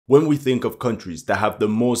When we think of countries that have the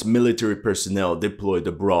most military personnel deployed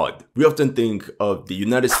abroad, we often think of the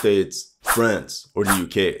United States, France, or the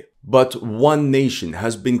UK. But one nation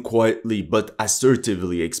has been quietly but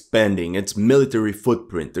assertively expanding its military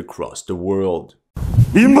footprint across the world.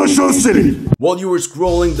 While you were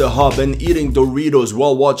scrolling the hub and eating Doritos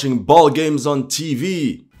while watching ball games on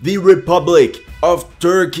TV, the Republic of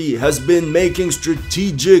Turkey has been making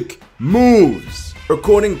strategic moves.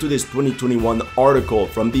 According to this 2021 article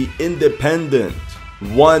from The Independent,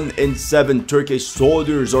 1 in 7 Turkish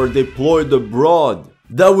soldiers are deployed abroad.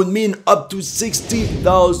 That would mean up to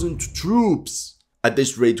 60,000 troops. At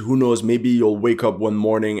this rate, who knows, maybe you'll wake up one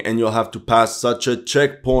morning and you'll have to pass such a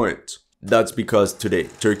checkpoint. That's because today,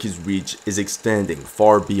 Turkey's reach is extending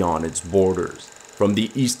far beyond its borders, from the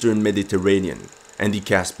eastern Mediterranean and the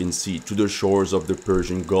Caspian Sea to the shores of the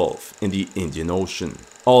Persian Gulf and the Indian Ocean,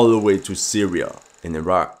 all the way to Syria and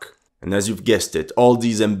Iraq. And as you've guessed it, all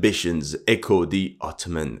these ambitions echo the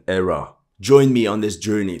Ottoman era. Join me on this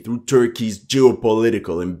journey through Turkey's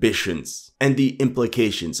geopolitical ambitions and the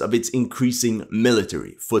implications of its increasing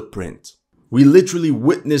military footprint. We literally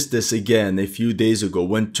witnessed this again a few days ago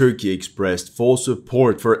when Turkey expressed full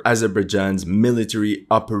support for Azerbaijan's military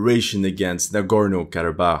operation against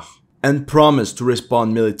Nagorno-Karabakh and promised to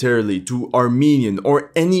respond militarily to Armenian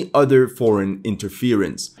or any other foreign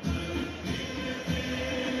interference.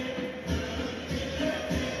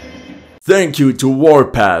 Thank you to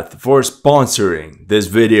Warpath for sponsoring this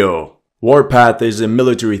video. Warpath is a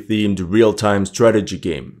military-themed real-time strategy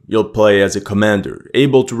game. You'll play as a commander,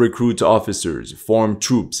 able to recruit officers, form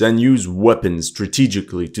troops, and use weapons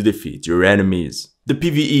strategically to defeat your enemies. The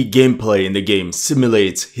PvE gameplay in the game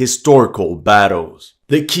simulates historical battles.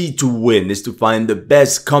 The key to win is to find the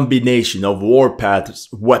best combination of Warpath's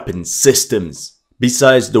weapon systems.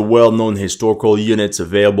 Besides the well-known historical units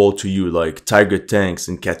available to you like Tiger tanks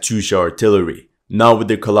and Katyusha artillery, now with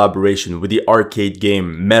the collaboration with the arcade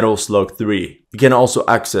game Metal Slug 3, you can also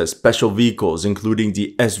access special vehicles including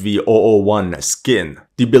the SV001 skin,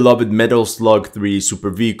 the beloved Metal Slug 3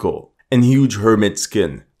 super vehicle, and huge hermit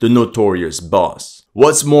skin, the notorious boss.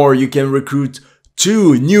 What's more, you can recruit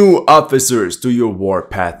 2 new officers to your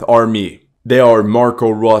Warpath army. They are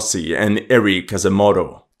Marco Rossi and Eri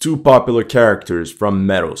Kazamoto, 2 popular characters from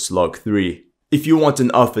Metal Slug 3. If you want an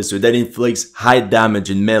officer that inflicts high damage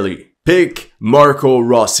in melee, pick Marco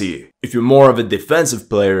Rossi. If you're more of a defensive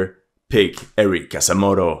player, pick Eri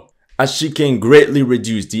Kazamoto, as she can greatly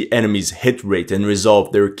reduce the enemy's hit rate and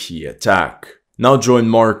resolve their key attack. Now join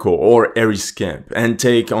Marco or Eri's camp and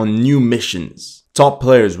take on new missions. Top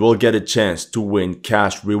players will get a chance to win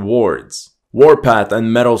cash rewards. Warpath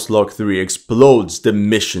and Metal Slug 3 explodes the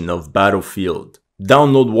mission of Battlefield.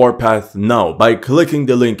 Download Warpath now by clicking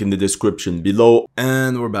the link in the description below,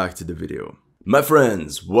 and we're back to the video. My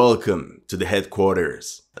friends, welcome to the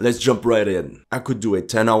headquarters. Let's jump right in. I could do a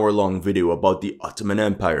 10-hour long video about the Ottoman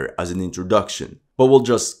Empire as an introduction, but we'll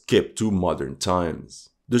just skip to modern times.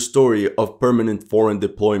 The story of permanent foreign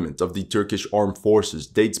deployment of the Turkish armed forces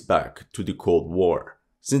dates back to the Cold War.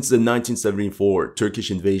 Since the 1974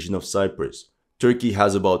 Turkish invasion of Cyprus, Turkey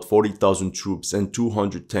has about 40,000 troops and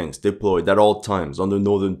 200 tanks deployed at all times on the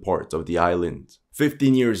northern part of the island.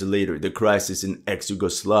 15 years later, the crisis in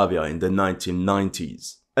ex-Yugoslavia in the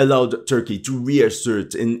 1990s allowed Turkey to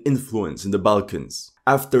reassert an influence in the Balkans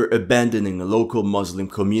after abandoning local Muslim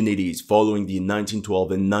communities following the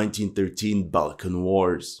 1912 and 1913 Balkan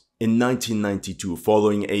Wars. In 1992,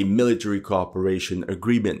 following a military cooperation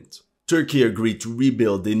agreement, Turkey agreed to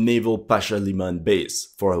rebuild the naval Pasha Liman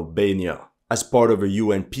base for Albania. As part of a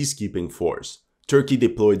UN peacekeeping force, Turkey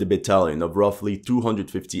deployed a battalion of roughly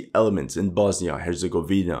 250 elements in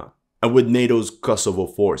Bosnia-Herzegovina. And with NATO's Kosovo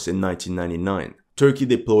force in 1999, Turkey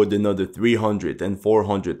deployed another 300 and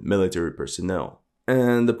 400 military personnel.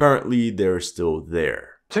 And apparently they're still there.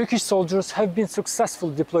 Turkish soldiers have been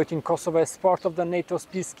successfully deployed in Kosovo as part of the NATO's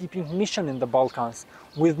peacekeeping mission in the Balkans,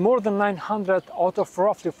 with more than 900 out of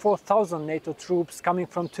roughly 4,000 NATO troops coming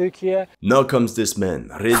from Turkey. Now comes this man,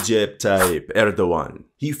 Recep Tayyip Erdogan.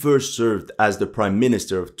 He first served as the Prime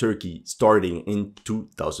Minister of Turkey starting in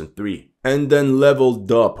 2003, and then leveled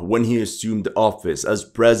up when he assumed office as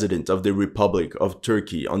President of the Republic of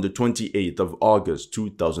Turkey on the 28th of August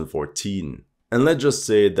 2014. And let's just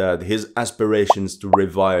say that his aspirations to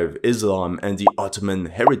revive Islam and the Ottoman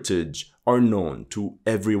heritage are known to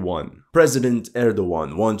everyone. President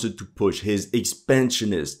Erdogan wanted to push his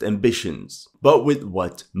expansionist ambitions, but with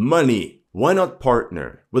what money? Why not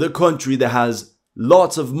partner with a country that has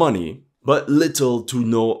lots of money, but little to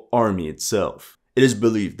no army itself? It is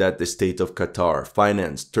believed that the state of Qatar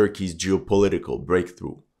financed Turkey's geopolitical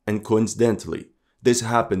breakthrough, and coincidentally, This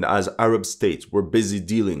happened as Arab states were busy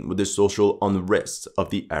dealing with the social unrest of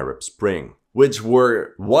the Arab Spring, which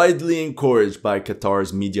were widely encouraged by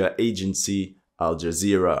Qatar's media agency, Al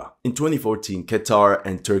Jazeera. In 2014, Qatar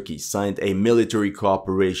and Turkey signed a military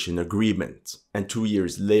cooperation agreement, and 2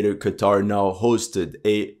 years later, Qatar now hosted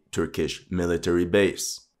a Turkish military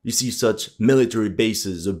base. You see, such military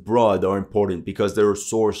bases abroad are important because they're a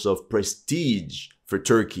source of prestige for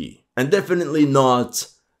Turkey, and definitely not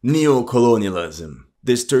neo-colonialism.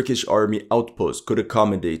 This Turkish army outpost could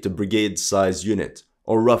accommodate a brigade-sized unit,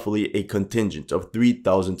 or roughly a contingent of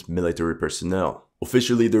 3,000 military personnel.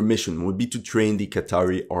 Officially, their mission would be to train the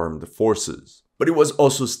Qatari armed forces. But it was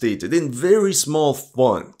also stated in very small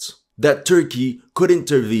font that Turkey could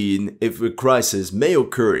intervene if a crisis may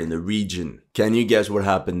occur in the region. Can you guess what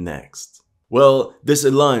happened next? Well, this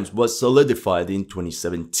alliance was solidified in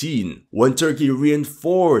 2017 when Turkey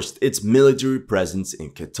reinforced its military presence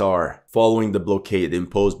in Qatar, following the blockade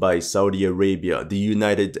imposed by Saudi Arabia, the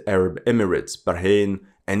United Arab Emirates, Bahrain,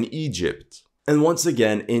 and Egypt. And once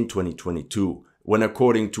again in 2022, when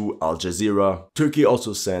according to Al Jazeera, Turkey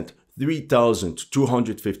also sent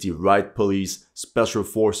 3,250 riot police, special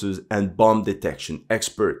forces, and bomb detection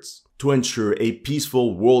experts to ensure a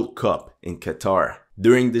peaceful World Cup in Qatar.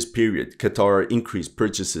 During this period, Qatar increased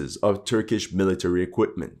purchases of Turkish military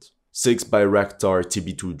equipment: 6 Bayraktar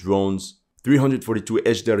TB2 drones, 342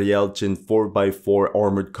 Ejder Yalchin 4x4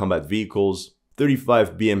 armored combat vehicles,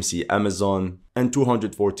 35 BMC Amazon, and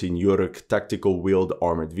 214 Yörük tactical wheeled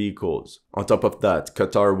armored vehicles. On top of that,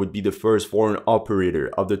 Qatar would be the first foreign operator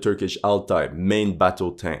of the Turkish Altay main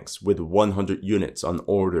battle tanks with 100 units on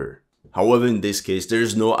order. However, in this case, there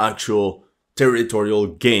is no actual territorial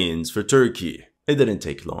gains for Turkey. It didn't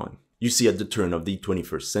take long. You see, at the turn of the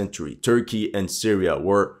 21st century, Turkey and Syria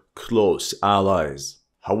were close allies.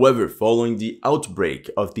 However, following the outbreak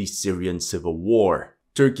of the Syrian civil war,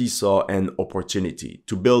 Turkey saw an opportunity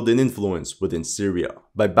to build an influence within Syria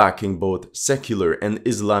by backing both secular and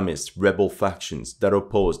Islamist rebel factions that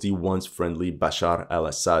opposed the once friendly Bashar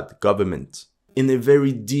al-Assad government. In a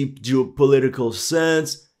very deep geopolitical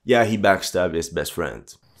sense, yeah, he backstabbed his best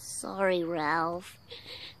friend. Sorry, Ralph.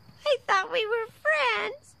 I thought we were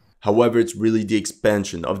friends. However, it's really the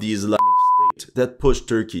expansion of the Islamic State that pushed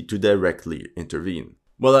Turkey to directly intervene.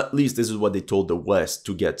 Well, at least this is what they told the West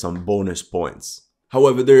to get some bonus points.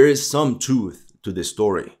 However, there is some truth to this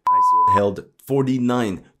story. ISIL held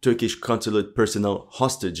 49 Turkish consulate personnel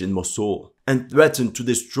hostage in Mosul and threatened to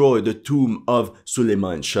destroy the tomb of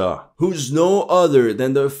Süleyman Shah, who's no other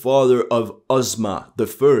than the father of Ozma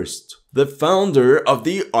I, the founder of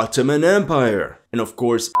the Ottoman Empire. And of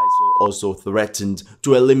course, ISIL also threatened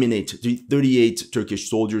to eliminate the 38 Turkish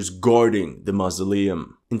soldiers guarding the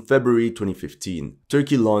mausoleum. In February 2015,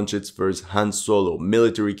 Turkey launched its first Han Solo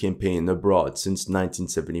military campaign abroad since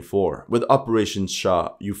 1974 with Operation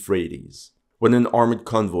Shah Euphrates, when an armored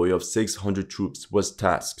convoy of 600 troops was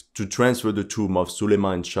tasked to transfer the tomb of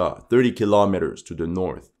Süleyman Shah 30 kilometers to the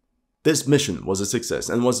north. This mission was a success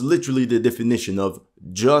and was literally the definition of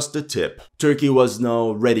just a tip. Turkey was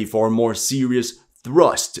now ready for a more serious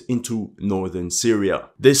thrust into northern Syria.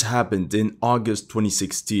 This happened in August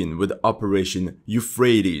 2016 with Operation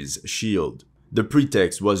Euphrates Shield. The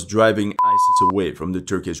pretext was driving ISIS away from the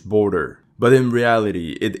Turkish border, but in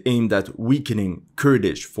reality it aimed at weakening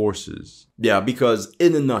Kurdish forces. Yeah, because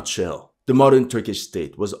in a nutshell, the modern Turkish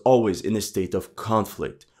state was always in a state of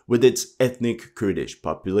conflict with its ethnic Kurdish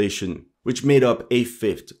population, which made up a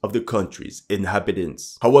fifth of the country's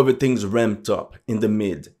inhabitants. However, things ramped up in the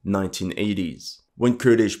mid-1980s, when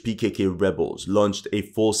Kurdish PKK rebels launched a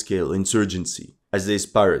full-scale insurgency as they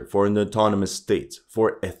aspired for an autonomous state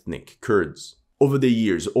for ethnic Kurds. Over the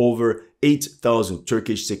years, over 8,000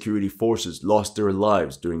 Turkish security forces lost their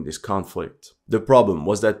lives during this conflict. The problem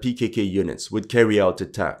was that PKK units would carry out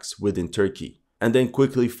attacks within Turkey and then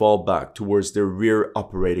quickly fall back towards their rear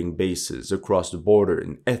operating bases across the border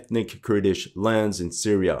in ethnic Kurdish lands in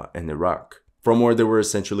Syria and Iraq, from where they were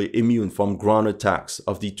essentially immune from ground attacks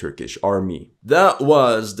of the Turkish army. That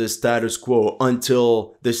was the status quo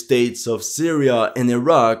until the states of Syria and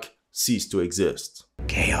Iraq ceased to exist.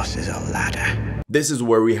 Chaos is a ladder. This is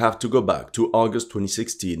where we have to go back to August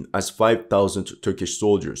 2016 as 5,000 Turkish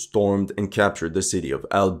soldiers stormed and captured the city of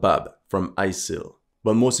Al-Bab from ISIL.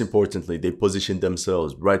 But most importantly, they positioned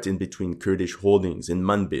themselves right in between Kurdish holdings in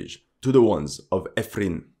Manbij to the ones of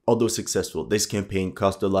Afrin. Although successful, this campaign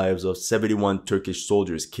cost the lives of 71 Turkish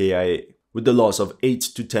soldiers KIA, with the loss of 8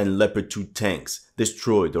 to 10 Leopard 2 tanks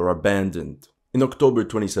destroyed or abandoned. In October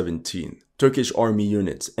 2017, Turkish army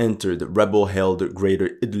units entered rebel-held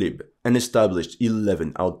Greater Idlib and established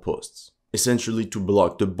 11 outposts. essentially to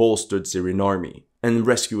block the bolstered Syrian army and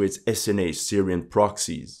rescue its SNA Syrian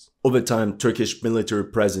proxies. Over time, Turkish military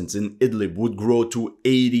presence in Idlib would grow to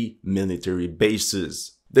 80 military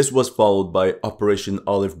bases. This was followed by Operation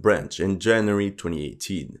Olive Branch in January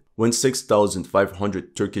 2018, when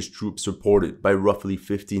 6,500 Turkish troops supported by roughly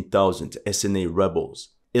 15,000 SNA rebels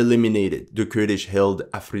eliminated the Kurdish-held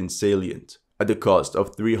Afrin salient at the cost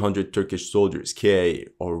of 300 Turkish soldiers KIA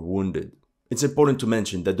or wounded. It's important to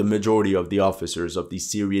mention that the majority of the officers of the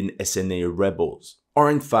Syrian SNA rebels are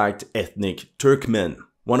in fact ethnic Turkmen,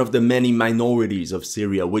 one of the many minorities of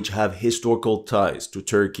Syria which have historical ties to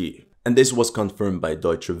Turkey. And this was confirmed by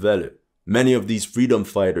Deutsche Welle. Many of these freedom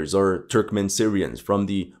fighters are Turkmen Syrians from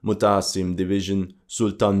the Mutasim Division,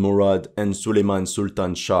 Sultan Murad and Suleiman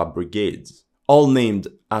Sultan Shah brigades, all named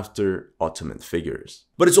after Ottoman figures.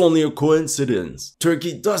 But it's only a coincidence.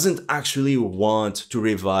 Turkey doesn't actually want to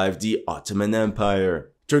revive the Ottoman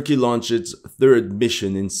Empire. Turkey launched its third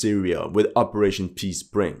mission in Syria with Operation Peace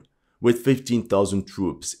Spring, with 15,000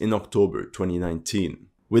 troops in October 2019.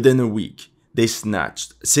 Within a week, they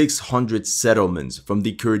snatched 600 settlements from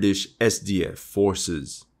the Kurdish SDF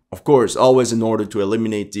forces. Of course, always in order to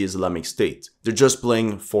eliminate the Islamic State. They're just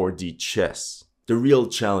playing 4D chess. The real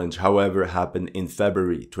challenge, however, happened in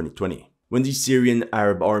February 2020, when the Syrian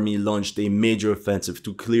Arab army launched a major offensive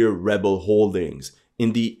to clear rebel holdings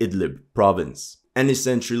in the Idlib province, and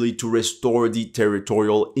essentially to restore the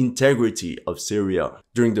territorial integrity of Syria.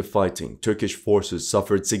 During the fighting, Turkish forces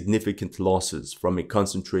suffered significant losses from a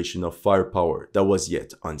concentration of firepower that was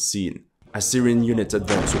yet unseen, as Syrian units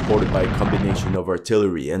advanced supported by a combination of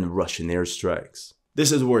artillery and Russian airstrikes.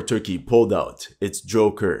 This is where Turkey pulled out its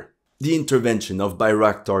joker. The intervention of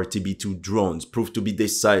Bayraktar TB2 drones proved to be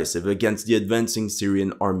decisive against the advancing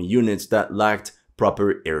Syrian army units that lacked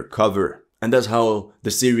proper air cover. And that's how the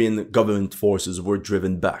Syrian government forces were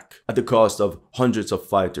driven back, at the cost of hundreds of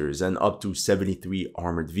fighters and up to 73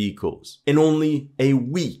 armored vehicles, in only a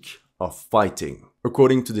week of fighting.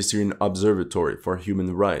 According to the Syrian Observatory for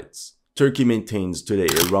Human Rights, Turkey maintains today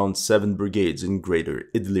around 7 brigades in Greater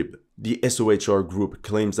Idlib. The SOHR group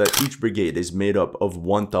claims that each brigade is made up of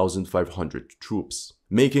 1,500 troops,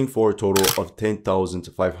 making for a total of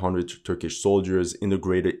 10,500 Turkish soldiers in the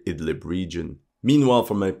Greater Idlib region. Meanwhile,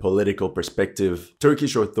 from a political perspective,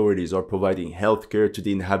 Turkish authorities are providing healthcare to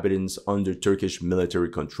the inhabitants under Turkish military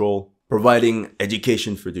control, providing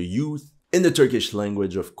education for the youth, in the Turkish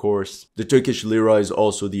language of course. The Turkish lira is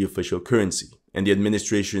also the official currency, and the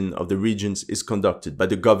administration of the regions is conducted by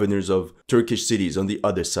the governors of Turkish cities on the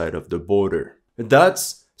other side of the border.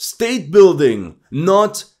 That's state building,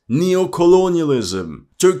 not neo-colonialism.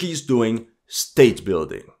 Turkey is doing state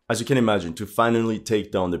building. As you can imagine, to finally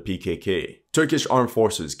take down the PKK, Turkish armed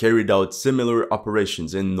forces carried out similar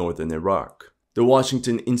operations in northern Iraq. The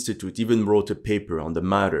Washington Institute even wrote a paper on the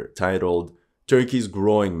matter titled Turkey's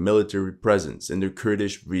Growing Military Presence in the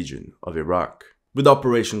Kurdish Region of Iraq. With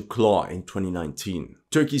Operation Claw in 2019,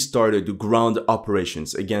 Turkey started ground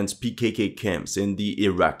operations against PKK camps in the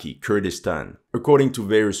Iraqi Kurdistan. According to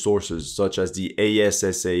various sources such as the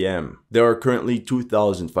ASSAM, there are currently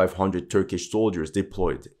 2,500 Turkish soldiers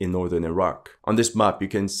deployed in northern Iraq. On this map, you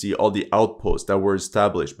can see all the outposts that were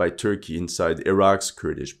established by Turkey inside Iraq's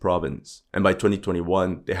Kurdish province. And by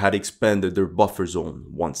 2021, they had expanded their buffer zone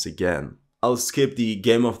once again. I'll skip the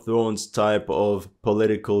Game of Thrones type of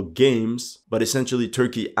political games, but essentially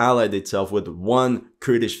Turkey allied itself with one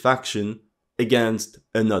Kurdish faction against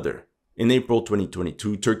another. In April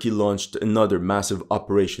 2022, Turkey launched another massive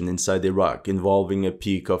operation inside Iraq involving a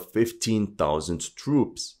peak of 15,000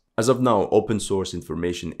 troops. As of now, open source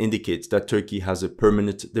information indicates that Turkey has a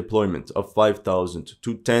permanent deployment of 5,000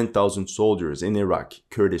 to 10,000 soldiers in Iraq,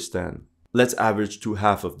 Kurdistan. Let's average to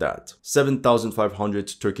half of that.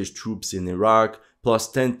 7,500 Turkish troops in Iraq, plus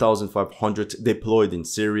 10,500 deployed in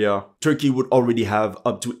Syria. Turkey would already have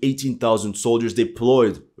up to 18,000 soldiers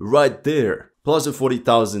deployed right there, plus the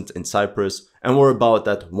 40,000 in Cyprus, and we're about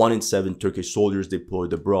at 1 in 7 Turkish soldiers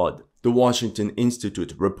deployed abroad. The Washington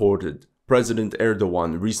Institute reported President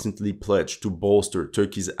Erdogan recently pledged to bolster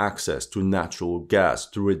Turkey's access to natural gas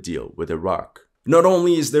through a deal with Iraq. Not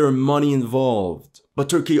only is there money involved, but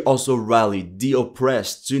Turkey also rallied the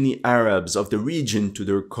oppressed Sunni Arabs of the region to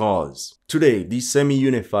their cause. Today, the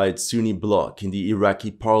semi-unified Sunni bloc in the Iraqi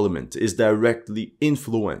parliament is directly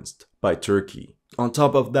influenced by Turkey. On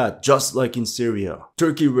top of that, just like in Syria,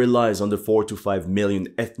 Turkey relies on the 4 to 5 million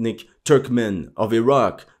ethnic Turkmen of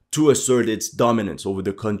Iraq to assert its dominance over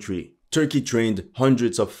the country. Turkey trained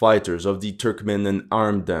hundreds of fighters of the Turkmen and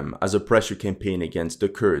armed them as a pressure campaign against the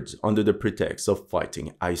Kurds under the pretext of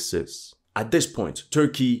fighting ISIS. At this point,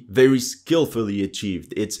 Turkey very skillfully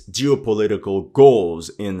achieved its geopolitical goals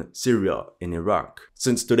in Syria and Iraq.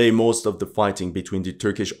 Since today most of the fighting between the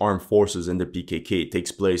Turkish armed forces and the PKK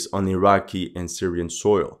takes place on Iraqi and Syrian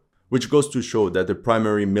soil, which goes to show that the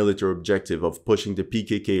primary military objective of pushing the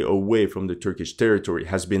PKK away from the Turkish territory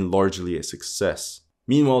has been largely a success.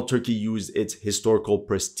 Meanwhile, Turkey used its historical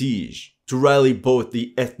prestige to rally both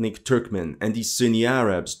the ethnic Turkmen and the Sunni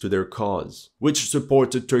Arabs to their cause, which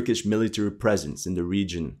support the Turkish military presence in the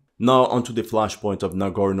region. Now onto the flashpoint of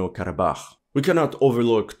Nagorno-Karabakh. We cannot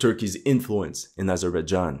overlook Turkey's influence in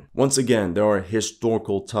Azerbaijan. Once again, there are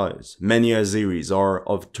historical ties. Many Azeris are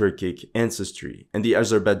of Turkic ancestry, and the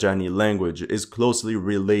Azerbaijani language is closely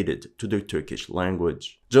related to the Turkish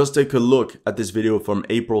language. Just take a look at this video from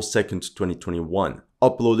April 2nd, 2021,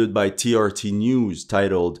 uploaded by TRT News,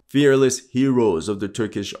 titled "Fearless Heroes of the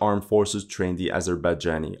Turkish Armed Forces Train the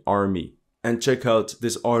Azerbaijani Army." And check out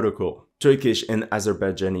this article. Turkish and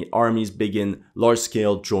Azerbaijani armies begin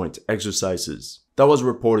large-scale joint exercises. That was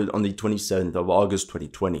reported on the 27th of August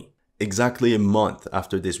 2020. Exactly a month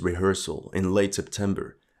after this rehearsal, in late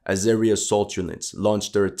September, Azeri assault units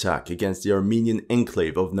launched their attack against the Armenian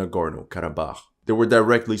enclave of Nagorno-Karabakh. They were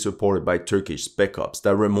directly supported by Turkish spec ops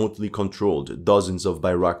that remotely controlled dozens of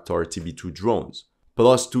Bayraktar TB2 drones,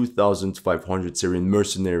 plus 2,500 Syrian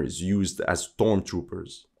mercenaries used as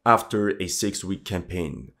stormtroopers. After a 6-week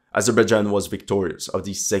campaign, Azerbaijan was victorious of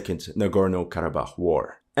the Second Nagorno-Karabakh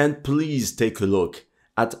War. And please take a look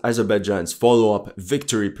at Azerbaijan's follow-up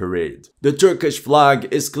victory parade. The Turkish flag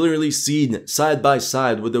is clearly seen side by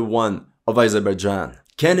side with the one of Azerbaijan.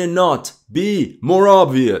 Can it not be more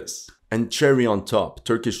obvious? And cherry on top,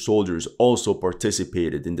 Turkish soldiers also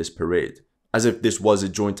participated in this parade, as if this was a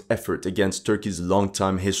joint effort against Turkey's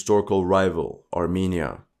longtime historical rival,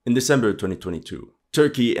 Armenia. In December 2022,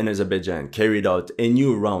 Turkey and Azerbaijan carried out a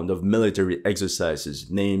new round of military exercises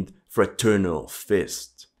named Fraternal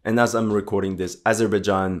Fist. And as I'm recording this,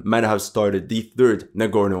 Azerbaijan might have started the Third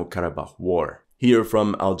Nagorno-Karabakh War. Here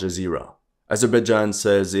from Al Jazeera. Azerbaijan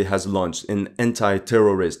says it has launched an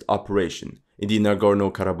anti-terrorist operation in the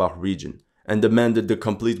Nagorno-Karabakh region and demanded the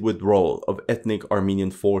complete withdrawal of ethnic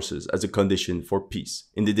Armenian forces as a condition for peace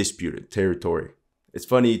in the disputed territory. It's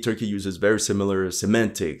funny, Turkey uses very similar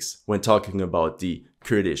semantics when talking about the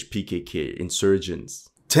Kurdish PKK insurgents.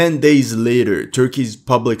 10 days later, Turkey's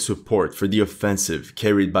public support for the offensive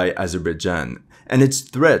carried by Azerbaijan and its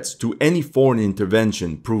threats to any foreign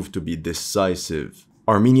intervention proved to be decisive.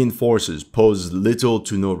 Armenian forces posed little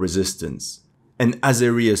to no resistance, and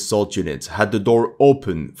Azeri assault units had the door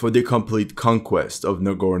open for the complete conquest of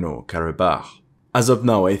Nagorno-Karabakh. As of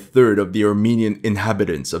now, a third of the Armenian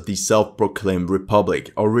inhabitants of the self-proclaimed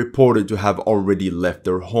republic are reported to have already left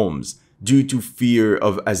their homes due to fear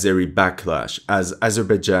of Azeri backlash as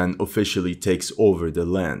Azerbaijan officially takes over the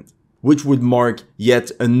land, which would mark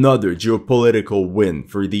yet another geopolitical win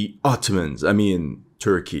for the Ottomans,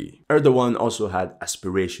 Turkey. Erdogan also had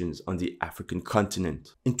aspirations on the African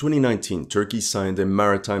continent. In 2019, Turkey signed a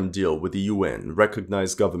maritime deal with the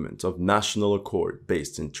UN-recognized government of National Accord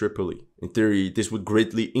based in Tripoli. In theory, this would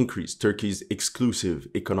greatly increase Turkey's exclusive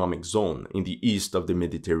economic zone in the east of the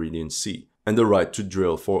Mediterranean Sea and the right to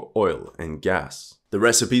drill for oil and gas. The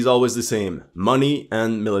recipe is always the same: money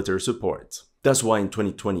and military support. That's why in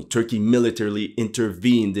 2020, Turkey militarily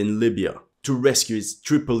intervened in Libya to rescue its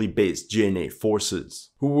Tripoli-based GNA forces,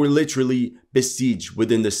 who were literally besieged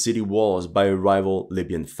within the city walls by a rival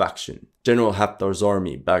Libyan faction, General Haftar's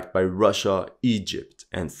army backed by Russia, Egypt,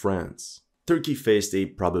 and France. Turkey faced a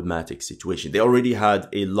problematic situation. They already had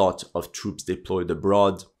a lot of troops deployed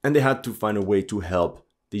abroad, and they had to find a way to help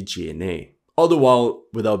the GNA, all the while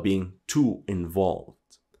without being too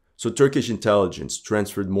involved. So Turkish intelligence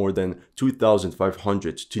transferred more than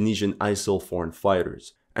 2,500 Tunisian ISIL foreign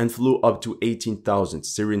fighters and flew up to 18,000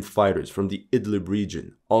 Syrian fighters from the Idlib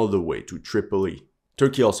region all the way to Tripoli.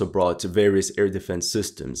 Turkey also brought various air defense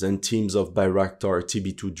systems and teams of Bayraktar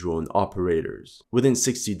TB2 drone operators. Within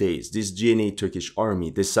 60 days, this GNA Turkish army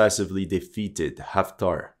decisively defeated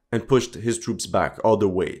Haftar and pushed his troops back all the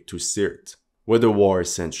way to Sirte, where the war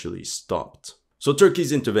essentially stopped. So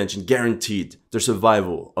Turkey's intervention guaranteed the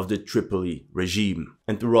survival of the Tripoli regime.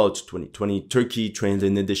 And throughout 2020, Turkey trained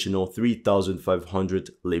an additional 3,500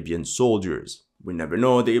 Libyan soldiers. We never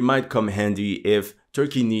know, they might come handy if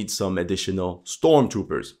Turkey needs some additional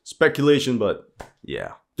stormtroopers. Speculation, but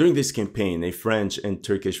yeah. During this campaign, a French and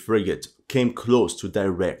Turkish frigate came close to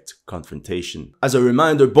direct confrontation. As a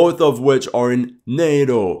reminder, both of which are in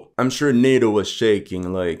NATO. I'm sure NATO was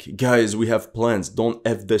shaking like, guys, we have plans, don't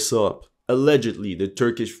F this up. Allegedly, the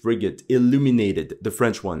Turkish frigate illuminated the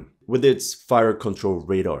French one with its fire control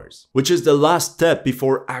radars, which is the last step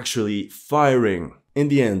before actually firing. In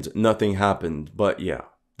the end, nothing happened, but yeah.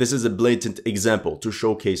 This is a blatant example to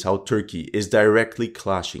showcase how Turkey is directly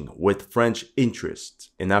clashing with French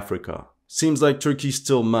interests in Africa. Seems like Turkey's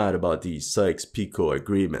still mad about the Sykes-Picot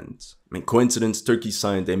agreement. Coincidence, Turkey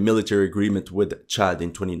signed a military agreement with Chad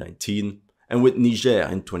in 2019 and with Niger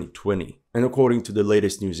in 2020. And according to the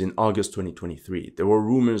latest news in August 2023, there were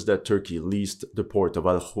rumors that Turkey leased the port of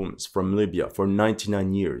Al-Homs from Libya for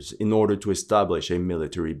 99 years in order to establish a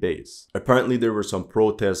military base. Apparently there were some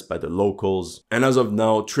protests by the locals, and as of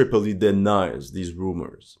now, Tripoli denies these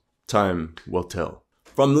rumors. Time will tell.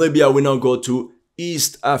 From Libya, we now go to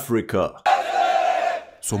East Africa.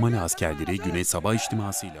 Somali askerleri Güney Sabah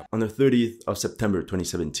İçtiması'yla. On the 30th of September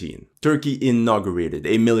 2017, Turkey inaugurated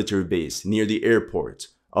a military base near the airport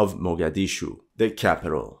of Mogadishu, the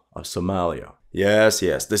capital of Somalia. Yes,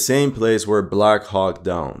 the same place where Black Hawk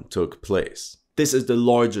Down took place. This is the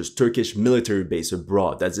largest Turkish military base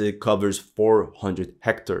abroad as it covers 400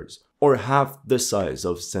 hectares, or half the size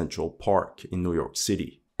of Central Park in New York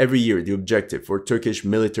City. Every year, the objective for Turkish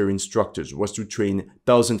military instructors was to train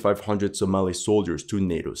 1,500 Somali soldiers to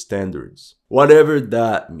NATO standards. Whatever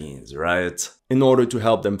that means, right? In order to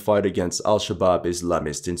help them fight against Al-Shabaab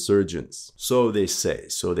Islamist insurgents. So they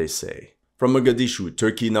say. From Mogadishu,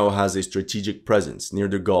 Turkey now has a strategic presence near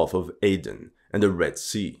the Gulf of Aden and the Red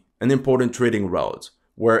Sea, an important trading route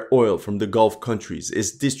where oil from the Gulf countries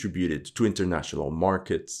is distributed to international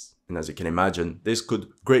markets. And as you can imagine, this could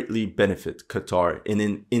greatly benefit Qatar in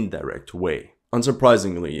an indirect way.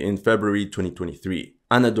 Unsurprisingly, in February 2023,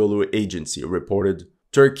 Anadolu Agency reported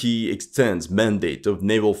Turkey extends mandate of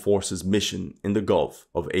naval forces mission in the Gulf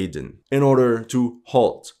of Aden in order to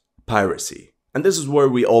halt piracy. And this is where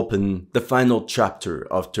we open the final chapter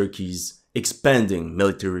of Turkey's expanding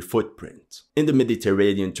military footprint. In the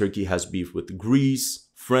Mediterranean, Turkey has beef with Greece,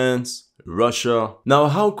 France, Russia. Now,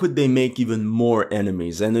 how could they make even more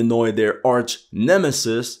enemies and annoy their arch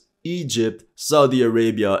nemesis, Egypt, Saudi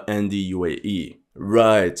Arabia, and the UAE?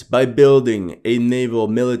 Right, by building a naval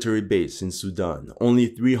military base in Sudan, only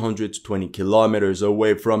 320 kilometers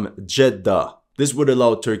away from Jeddah. This would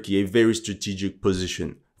allow Turkey a very strategic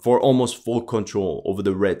position for almost full control over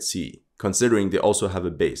the Red Sea, considering they also have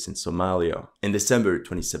a base in Somalia. In December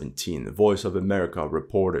 2017, Voice of America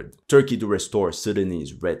reported Turkey to restore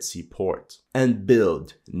Sudanese Red Sea port and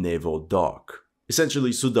build naval dock.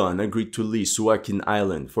 Essentially, Sudan agreed to lease Suakin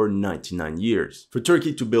Island for 99 years for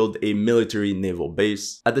Turkey to build a military naval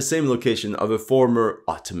base at the same location of a former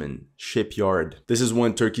Ottoman shipyard. This is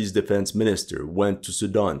when Turkey's defense minister went to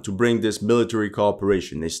Sudan to bring this military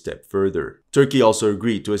cooperation a step further. Turkey also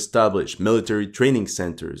agreed to establish military training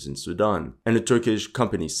centers in Sudan, and a Turkish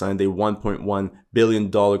company signed a $1.1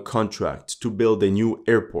 billion contract to build a new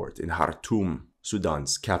airport in Khartoum,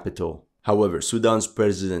 Sudan's capital. However, Sudan's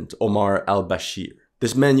president Omar al-Bashir,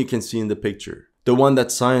 this man you can see in the picture, the one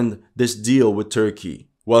that signed this deal with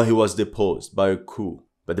Turkey while he was deposed by a coup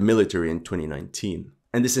by the military in 2019.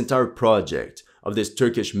 And this entire project of this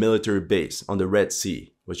Turkish military base on the Red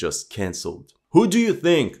Sea was just cancelled. Who do you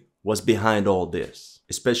think was behind all this?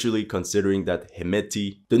 Especially considering that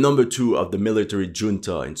Hemeti, the number 2 of the military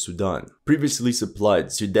junta in Sudan, previously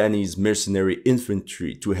supplied Sudanese mercenary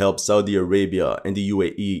infantry to help Saudi Arabia and the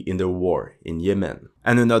UAE in their war in Yemen.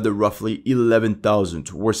 And another roughly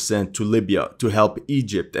 11,000 were sent to Libya to help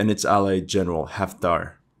Egypt and its ally General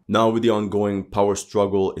Haftar. Now with the ongoing power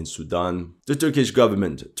struggle in Sudan, the Turkish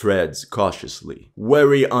government treads cautiously,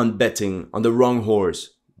 wary on betting on the wrong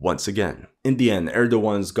horse once again. In the end,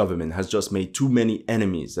 Erdogan's government has just made too many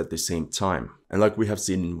enemies at the same time. And like we have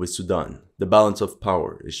seen with Sudan, the balance of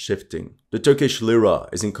power is shifting. The Turkish lira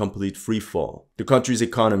is in complete freefall. The country's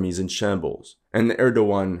economy is in shambles. And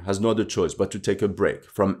Erdogan has no other choice but to take a break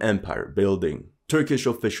from empire building. Turkish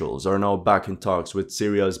officials are now back in talks with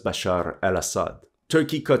Syria's Bashar al-Assad.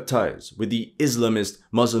 Turkey cut ties with the Islamist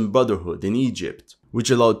Muslim Brotherhood in Egypt, which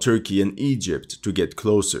allowed Turkey and Egypt to get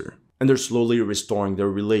closer. And they're slowly restoring their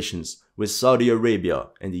relations with Saudi Arabia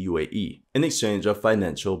and the UAE in exchange of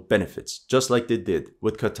financial benefits, just like they did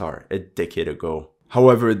with Qatar a decade ago.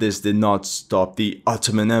 However, this did not stop the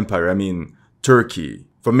Ottoman Empire, Turkey,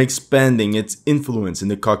 from expanding its influence in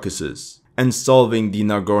the Caucasus and solving the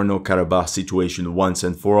Nagorno-Karabakh situation once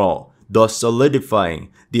and for all, thus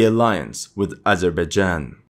solidifying the alliance with Azerbaijan.